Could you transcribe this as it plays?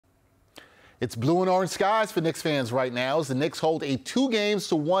It's blue and orange skies for Knicks fans right now as the Knicks hold a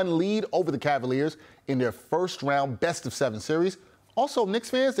 2-1 lead over the Cavaliers in their first round best-of-7 series. Also,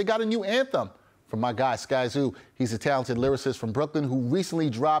 Knicks fans, they got a new anthem from my guy Skyzoo. He's a talented lyricist from Brooklyn who recently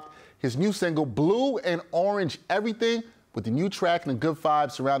dropped his new single, Blue and Orange Everything. With the new track and the good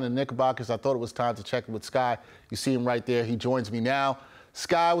vibes surrounding the Knickerbockers, I thought it was time to check in with Sky. You see him right there. He joins me now.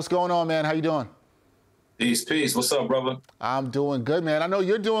 Sky, what's going on, man? How you doing? Peace, peace. What's up, brother? I'm doing good, man. I know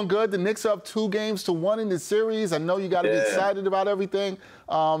you're doing good. The Knicks up 2-1 in the series. I know you got to be excited about everything.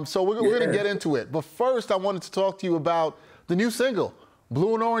 So we're going to get into it. But first, I wanted to talk to you about the new single,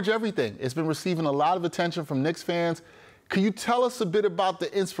 Blue and Orange Everything. It's been receiving a lot of attention from Knicks fans. Can you tell us a bit about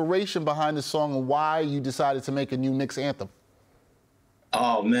the inspiration behind the song and why you decided to make a new Knicks anthem?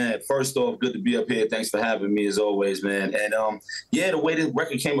 Oh, man. First off, good to be up here. Thanks for having me, as always, man. And, yeah, the way this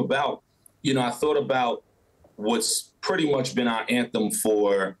record came about, you know, I thought about what's pretty much been our anthem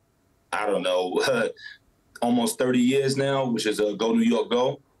for, I don't know, almost 30 years now, which is Go New York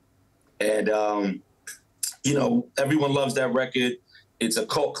Go. And, you know, everyone loves that record. It's a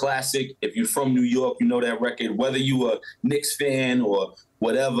cult classic. If you're from New York, you know that record. Whether you a Knicks fan or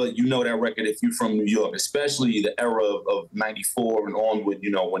whatever, you know that record if you're from New York, especially the era of 94 and onward,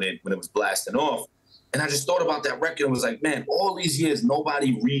 you know, when it was blasting off. And I just thought about that record and was like, man, all these years,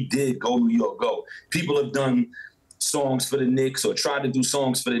 nobody redid Go New York Go. People have done songs for the Knicks or tried to do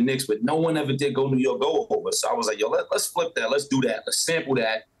songs for the Knicks, but no one ever did Go New York Go over. So I was like, yo, let's flip that. Let's do that. Let's sample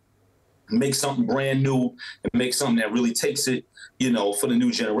that, make something brand new, and make something that really takes it, you know, for the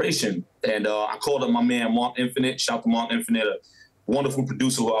new generation. And I called up my man, Mark Infinite. Shout out to Mark Infinite, a wonderful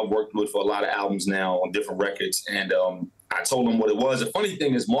producer who I've worked with for a lot of albums now on different records. And I told him what it was. The funny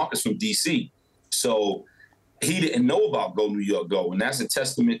thing is Mark is from D.C., so he didn't know about Go New York Go, and that's a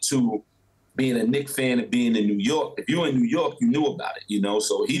testament to being a Knicks fan and being in New York. If you're in New York, you knew about it, you know,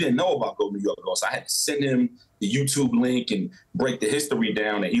 so he didn't know about Go New York Go. So I had to send him the YouTube link and break the history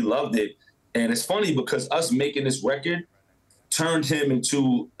down, and he loved it. And it's funny because us making this record turned him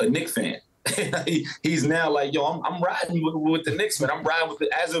into a Knicks fan. He's now like, yo, I'm riding with the Knicks, man. I'm riding with it.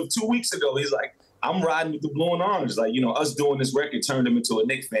 As of 2 weeks ago, he's like, I'm riding with the Blue and Orange. Like, you know, us doing this record turned him into a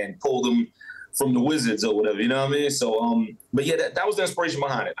Knicks fan, pulled him from the Wizards or whatever, you know what I mean? So, but yeah, that was the inspiration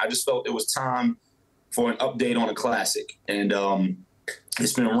behind it. I just felt it was time for an update on a classic. And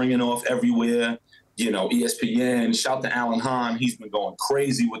it's been ringing off everywhere, you know, ESPN. Shout to Alan Hahn. He's been going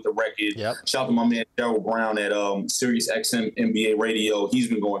crazy with the record. Yep. Shout to my man, Daryl Brown at Sirius XM NBA Radio. He's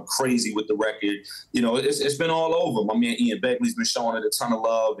been going crazy with the record. You know, it's been all over. My man, Ian Begley's been showing it a ton of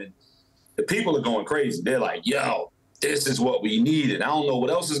love. And the people are going crazy. They're like, yo, this is what we needed. I don't know what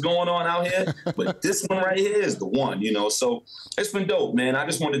else is going on out here, but this one right here is the one, you know? So it's been dope, man. I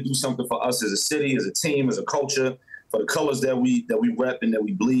just want to do something for us as a city, as a team, as a culture, for the colors that we rep and that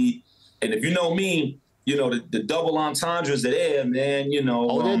we bleed. And if you know me, you know, the double entendres are there, man, you know.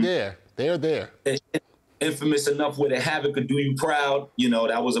 Oh, they're there. They're there. Infamous enough where the Havoc could do you proud. You know,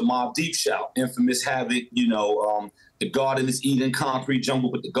 that was a Mobb Deep shout. Infamous Havoc, you know, the Garden is Eden, Concrete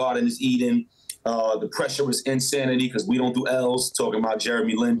Jungle, but the Garden is Eden. The Pressure is Insanity because we don't do L's, talking about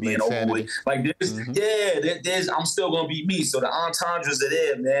Jeremy Lin being over with. Like, there's I'm still going to be me. So the entendres are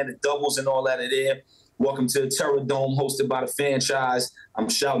there, man. The doubles and all that are there. Welcome to the Terror Dome, hosted by the franchise. I'm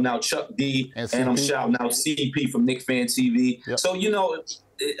shouting out Chuck D, and I'm shouting out CP from Knicks Fan TV. Yep. So, you know,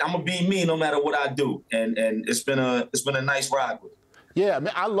 I'm going to be me no matter what I do. And it's been a nice ride with it. Yeah, I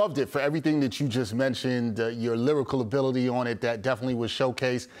mean, I loved it for everything that you just mentioned, your lyrical ability on it, that definitely was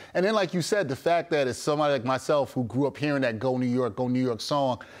showcased. And then, like you said, the fact that as somebody like myself who grew up hearing that Go New York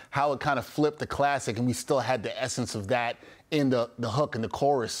song, how it kind of flipped the classic, and we still had the essence of that in the hook and the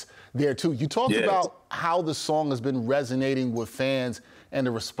chorus there, too. You talked about how the song has been resonating with fans and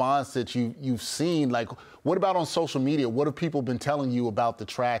the response that you've seen. Like, what about on social media? What have people been telling you about the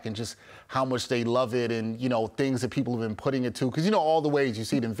track and just how much they love it and, you know, things that people have been putting it to? Because, you know, all the ways you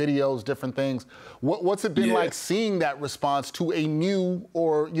see it in videos, different things. What's it been like seeing that response to a new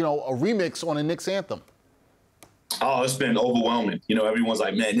or, you know, a remix on a Knicks anthem? Oh, it's been overwhelming. You know, everyone's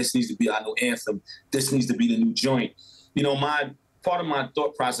like, man, this needs to be our new anthem. This needs to be the new joint. You know, part of my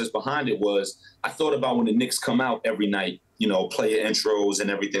thought process behind it was I thought about when the Knicks come out every night, you know, player intros and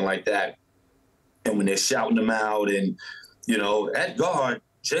everything like that. And when they're shouting them out and, you know, at guard,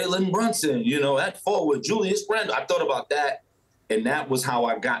 Jalen Brunson, you know, at forward, Julius Randle. I thought about that. And that was how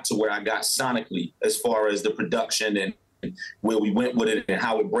I got to where I got sonically as far as the production and where we went with it and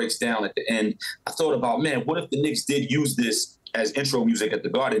how it breaks down at the end. I thought about, man, what if the Knicks did use this as intro music at the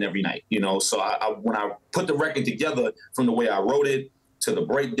Garden every night, you know? So when I put the record together, from the way I wrote it to the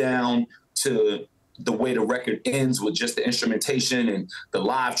breakdown to the way the record ends with just the instrumentation and the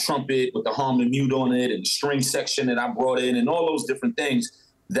live trumpet with the harmony mute on it and the string section that I brought in and all those different things,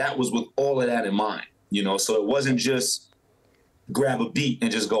 that was with all of that in mind, you know? So it wasn't just grab a beat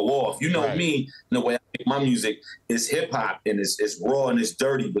and just go off. You know me, the way I make my music is hip hop and it's raw and it's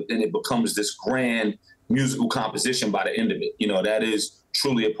dirty, but then it becomes this grand musical composition by the end of it. You know, that is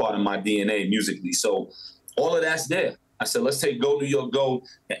truly a part of my DNA musically. So all of that's there. I said, let's take Go New York Go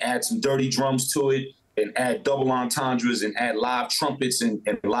and add some dirty drums to it and add double entendres and add live trumpets and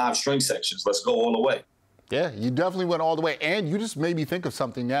live string sections. Let's go all the way. Yeah, you definitely went all the way. And you just made me think of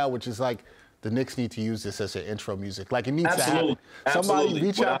something now, which is like the Knicks need to use this as their intro music. Like it needs to happen. Somebody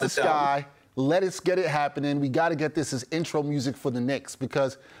reach out to Sky, let us get it happening. We got to get this as intro music for the Knicks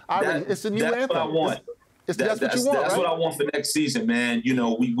because it's the new anthem. That's what I want. That's what you want, That's right? what I want for next season, man. You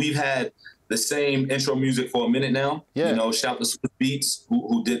know, we've had the same intro music for a minute now. Yeah. You know, shout to Swift Beats,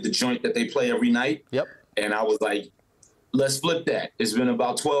 who did the joint that they play every night. Yep. And I was like, let's flip that. It's been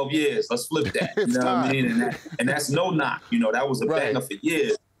about 12 years. Let's flip that. You know time. what I mean? And that's no knock. You know, that was a banger for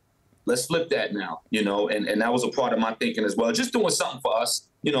years. Let's flip that now, you know, and that was a part of my thinking as well. Just doing something for us,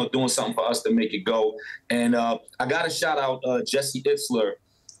 you know, doing something for us to make it go. And I got to shout out Jesse Itzler,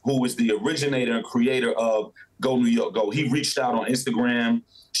 who is the originator and creator of Go New York Go. He reached out on Instagram,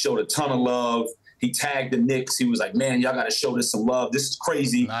 showed a ton of love. He tagged the Knicks. He was like, man, y'all got to show this some love. This is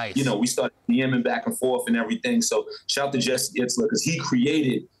crazy. Nice. You know, we started DMing back and forth and everything. So shout out to Jesse Itzler because he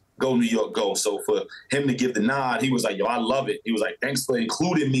created Go New York Go. So for him to give the nod, he was like, yo, I love it. He was like, thanks for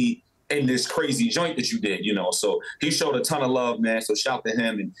including me in this crazy joint that you did, you know. So he showed a ton of love, man. So shout to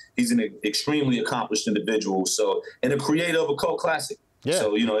him. And he's an extremely accomplished individual. So, and a creator of a cult classic. Yeah.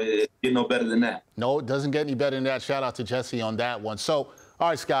 So, you know, it get no better than that. No, it doesn't get any better than that. Shout out to Jesse on that one. So, all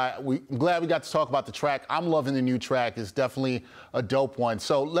right, Sky, I'm glad we got to talk about the track. I'm loving the new track. It's definitely a dope one.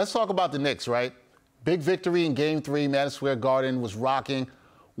 So let's talk about the Knicks, right? Big victory in Game 3. Madison Square Garden was rocking.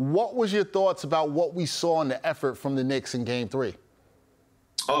 What was your thoughts about what we saw in the effort from the Knicks in Game 3?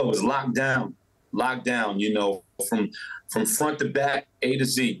 Oh, it was locked down, you know, from front to back, A to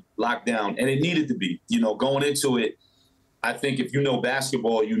Z, locked down. And it needed to be, you know, going into it. I think if you know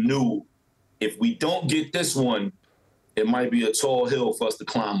basketball, you knew if we don't get this one, it might be a tall hill for us to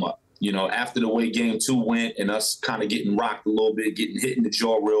climb up. You know, after the way Game 2 went and us kind of getting rocked a little bit, getting hit in the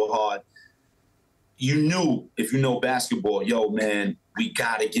jaw real hard, you knew if you know basketball, yo, man, we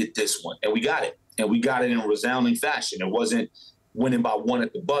got to get this one. And we got it. And we got it in a resounding fashion. It wasn't winning by one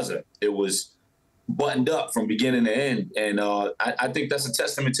at the buzzer. It was buttoned up from beginning to end. And I think that's a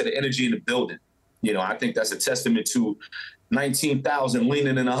testament to the energy in the building. You know, I think that's a testament to 19,000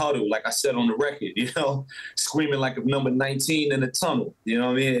 leaning in a huddle, like I said on the record, you know, screaming like a number 19 in the tunnel. You know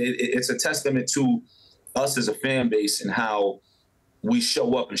what I mean? It's a testament to us as a fan base and how we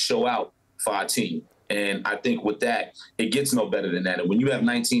show up and show out for our team. And I think with that, it gets no better than that. And when you have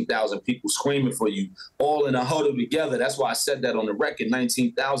 19,000 people screaming for you, all in a huddle together, that's why I said that on the record,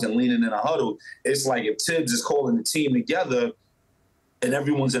 19,000 leaning in a huddle. It's like if Tibbs is calling the team together and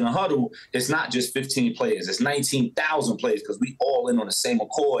everyone's in a huddle, it's not just 15 players. It's 19,000 players because we all in on the same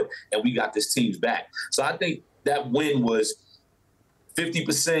accord and we got this team's back. So I think that win was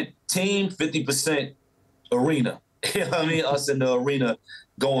 50% team, 50% arena. You know what I mean? Us in the arena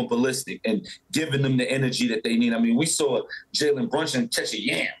going ballistic and giving them the energy that they need. I mean, we saw Jalen Brunson catch a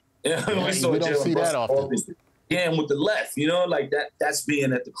yam. You know? Yeah, we saw don't see that often. Yam with the left, you know, like that's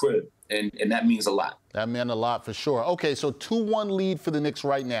being at the crib. And that means a lot. That meant a lot for sure. Okay, so 2-1 lead for the Knicks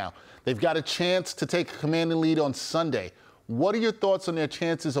right now. They've got a chance to take a commanding lead on Sunday. What are your thoughts on their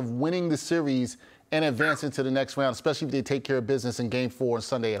chances of winning the series and advancing to the next round, especially if they take care of business in Game 4 on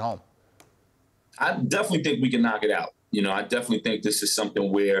Sunday at home? I definitely think we can knock it out. You know, I definitely think this is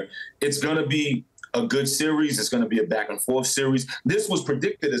something where it's going to be a good series. It's going to be a back and forth series. This was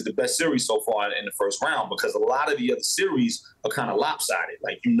predicted as the best series so far in the first round because a lot of the other series are kind of lopsided.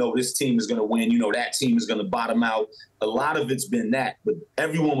 Like, you know, this team is going to win. You know, that team is going to bottom out. A lot of it's been that, but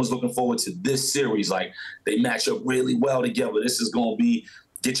everyone was looking forward to this series. Like, they match up really well together. This is going to be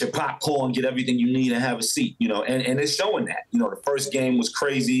get your popcorn, get everything you need, and have a seat, you know, and it's showing that. You know, the first game was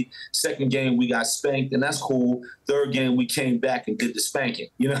crazy. Second game, we got spanked, and that's cool. Third game, we came back and did the spanking,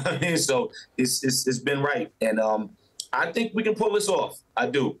 you know what I mean? So it's been right. And I think we can pull this off. I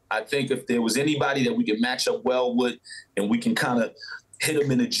do. I think if there was anybody that we can match up well with and we can kind of hit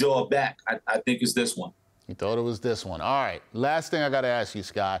them in the jaw back, I think it's this one. You thought it was this one. All right. Last thing I got to ask you,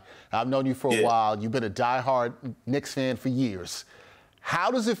 Sky. I've known you for a while. You've been a diehard Knicks fan for years.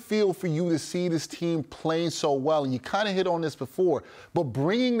 How does it feel for you to see this team playing so well? And you kind of hit on this before, but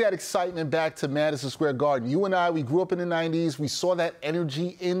bringing that excitement back to Madison Square Garden. You and I, we grew up in the 90s. We saw that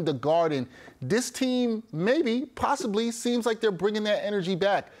energy in the Garden. This team maybe, possibly, seems like they're bringing that energy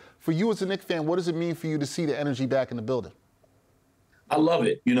back. For you as a Knicks fan, what does it mean for you to see the energy back in the building? I love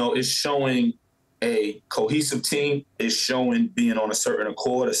it. You know, it's showing a cohesive team. It's showing being on a certain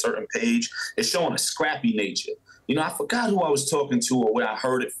accord, a certain page. It's showing a scrappy nature. You know, I forgot who I was talking to or where I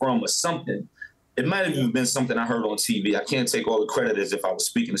heard it from or something. It might have even been something I heard on TV. I can't take all the credit as if I was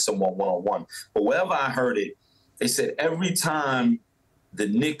speaking to someone one-on-one. But wherever I heard it, they said every time the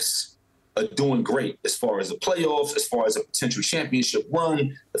Knicks are doing great as far as the playoffs, as far as a potential championship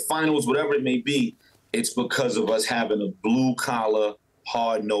run, the finals, whatever it may be, it's because of us having a blue-collar,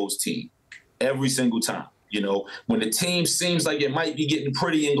 hard-nosed team every single time. You know, when the team seems like it might be getting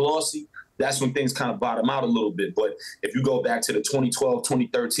pretty and glossy, that's when things kind of bottom out a little bit. But if you go back to the 2012,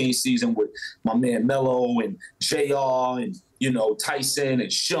 2013 season with my man Melo and JR and, you know, Tyson and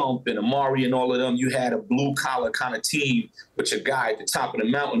Shump and Amari and all of them, you had a blue-collar kind of team with your guy at the top of the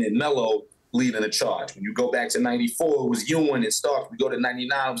mountain and Melo leading the charge. When you go back to 94, it was Ewing and Starks. We go to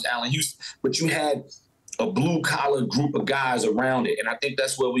 99, it was Allen Houston. But you had a blue-collar group of guys around it, and I think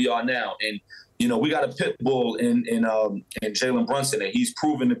that's where we are now. And, you know, we got a pit bull in Jalen Brunson, and he's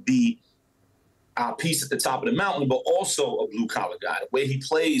proven to be our piece at the top of the mountain, but also a blue-collar guy. The way he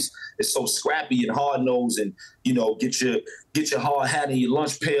plays is so scrappy and hard-nosed and, you know, get your hard hat in your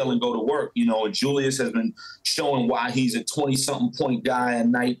lunch pail and go to work, you know. And Julius has been showing why he's a 20-something point guy at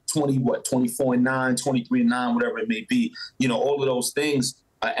night, 24 and 9, 23 and 9, whatever it may be. You know, all of those things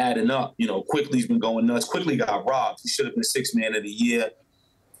are adding up. You know, Quickly's been going nuts. Quickly got robbed. He should have been Sixth Man of the Year.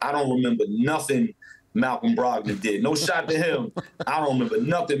 I don't remember nothing Malcolm Brogdon did. No shot to him. I don't remember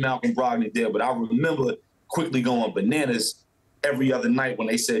nothing Malcolm Brogdon did, but I remember Quickly going bananas every other night when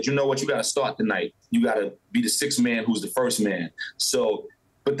they said, you know what, you got to start tonight. You got to be the sixth man who's the first man. So,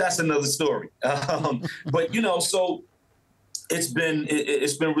 but that's another story. But, you know, so it's been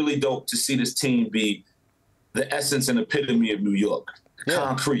really dope to see this team be the essence and epitome of New York.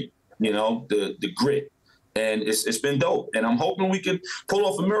 Concrete, you know, the grit. And it's been dope. And I'm hoping we can pull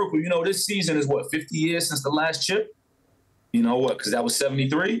off a miracle. You know, this season is, 50 years since the last chip? You know what? Because that was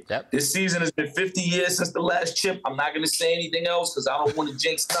 73. Yep. This season has been 50 years since the last chip. I'm not going to say anything else because I don't want to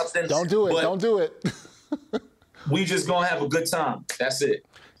jinx nothing. Don't do it. Don't do it. We just going to have a good time. That's it.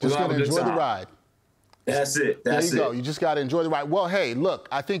 Just going to enjoy the ride. That's it. There you go. You just got to enjoy the ride. Well, hey, look,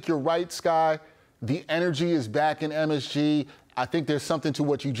 I think you're right, Sky. The energy is back in MSG. I think there's something to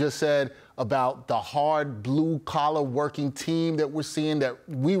what you just said about the hard blue-collar working team that we're seeing that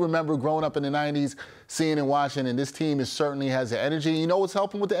we remember growing up in the 90s, seeing and watching, and this team certainly has the energy. You know what's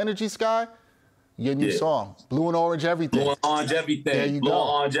helping with the energy, Sky? Your new song, Blue and Orange Everything. Blue and Orange Everything. There you Blue go. and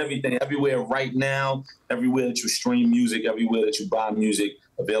Orange Everything. Everywhere right now, everywhere that you stream music, everywhere that you buy music,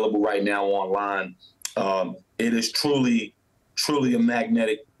 available right now online. It is truly a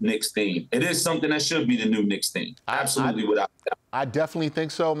magnetic Knicks theme. It is something that should be the new Knicks theme. Absolutely, without doubt. I definitely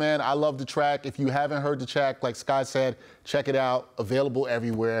think so, man. I love the track. If you haven't heard the track, like Scott said, check it out. Available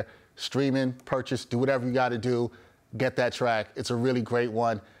everywhere. Streaming, purchase, do whatever you got to do. Get that track. It's a really great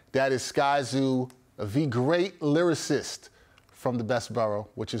one. That is Skyzoo, the great lyricist from the best borough,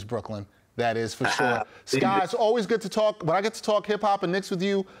 which is Brooklyn. That is for sure. Sky, it's always good to talk. When I get to talk hip-hop and Knicks with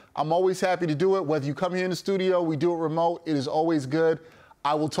you, I'm always happy to do it. Whether you come here in the studio, we do it remote, it is always good.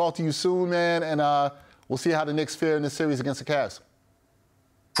 I will talk to you soon, man, and we'll see how the Knicks fare in this series against the Cavs.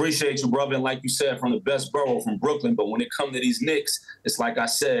 Appreciate you, brother. And like you said, from the best borough, from Brooklyn. But when it comes to these Knicks, it's like I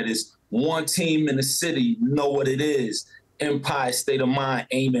said, it's one team in the city, know what it is. Empire State of Mind,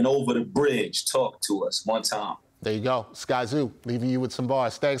 aiming over the bridge. Talk to us one time. There you go. Skyzoo, leaving you with some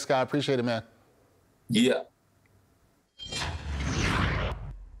bars. Thanks, Sky. Appreciate it, man. Yeah.